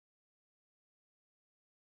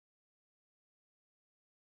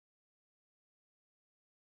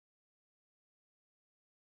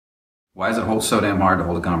Why is it so damn hard to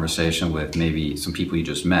hold a conversation with maybe some people you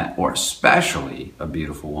just met, or especially a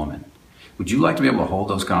beautiful woman? Would you like to be able to hold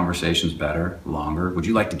those conversations better, longer? Would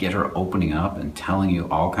you like to get her opening up and telling you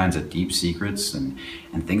all kinds of deep secrets and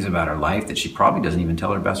things about her life that she probably doesn't even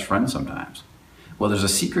tell her best friend sometimes? Well, there's a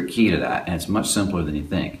secret key to that, and it's much simpler than you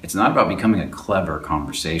think. It's not about becoming a clever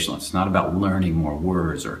conversationalist. It's not about learning more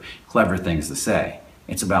words or clever things to say.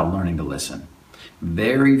 It's about learning to listen.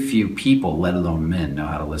 Very few people, let alone men, know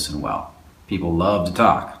how to listen well. People love to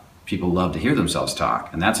talk. People love to hear themselves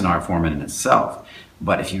talk, and that's an art form in itself.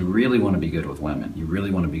 But if you really want to be good with women, you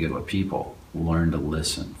really want to be good with people, learn to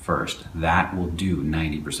listen first. That will do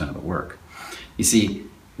 90% of the work. You see,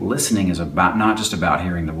 listening is not just about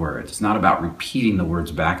hearing the words. It's not about repeating the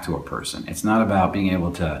words back to a person. It's not about being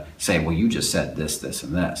able to say, well, you just said this, this,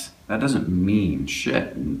 and this. That doesn't mean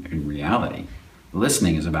shit in reality.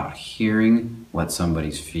 Listening is about hearing what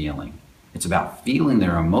somebody's feeling. It's about feeling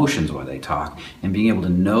their emotions while they talk and being able to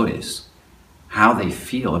notice how they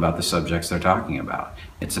feel about the subjects they're talking about.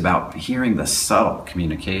 It's about hearing the subtle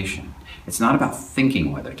communication. It's not about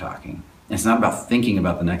thinking while they're talking. It's not about thinking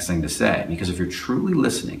about the next thing to say, because if you're truly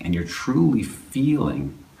listening and you're truly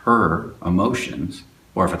feeling her emotions,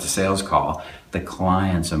 or if it's a sales call, the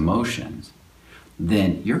client's emotions,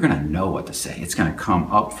 then you're going to know what to say. It's going to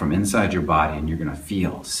come up from inside your body and you're going to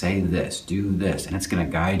feel, say this, do this, and it's going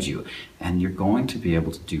to guide you. And you're going to be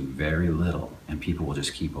able to do very little and people will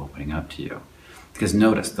just keep opening up to you. Because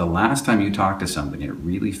notice, the last time you talked to somebody and it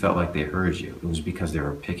really felt like they heard you, it was because they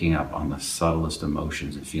were picking up on the subtlest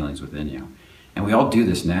emotions and feelings within you. And we all do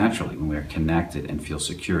this naturally when we're connected and feel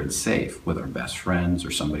secure and safe with our best friends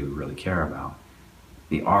or somebody we really care about.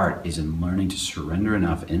 The art is in learning to surrender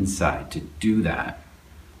enough inside to do that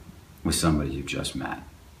with somebody you've just met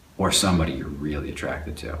or somebody you're really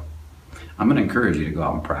attracted to. I'm going to encourage you to go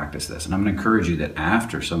out and practice this, and I'm going to encourage you that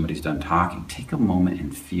after somebody's done talking, take a moment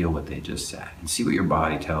and feel what they just said and see what your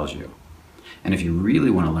body tells you. And if you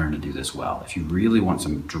really want to learn to do this well, if you really want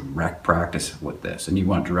some direct practice with this, and you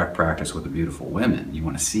want direct practice with the beautiful women, you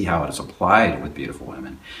want to see how it is applied with beautiful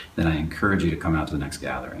women, then I encourage you to come out to the next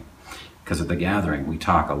gathering. Because at the gathering, we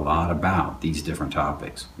talk a lot about these different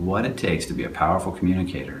topics. What it takes to be a powerful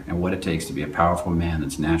communicator and what it takes to be a powerful man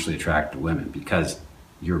that's naturally attracted to women, because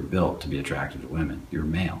you're built to be attracted to women. You're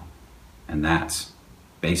male. And that's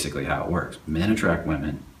basically how it works. Men attract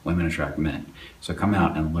women, women attract men. So come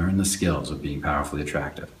out and learn the skills of being powerfully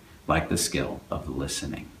attractive, like the skill of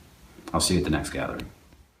listening. I'll see you at the next gathering.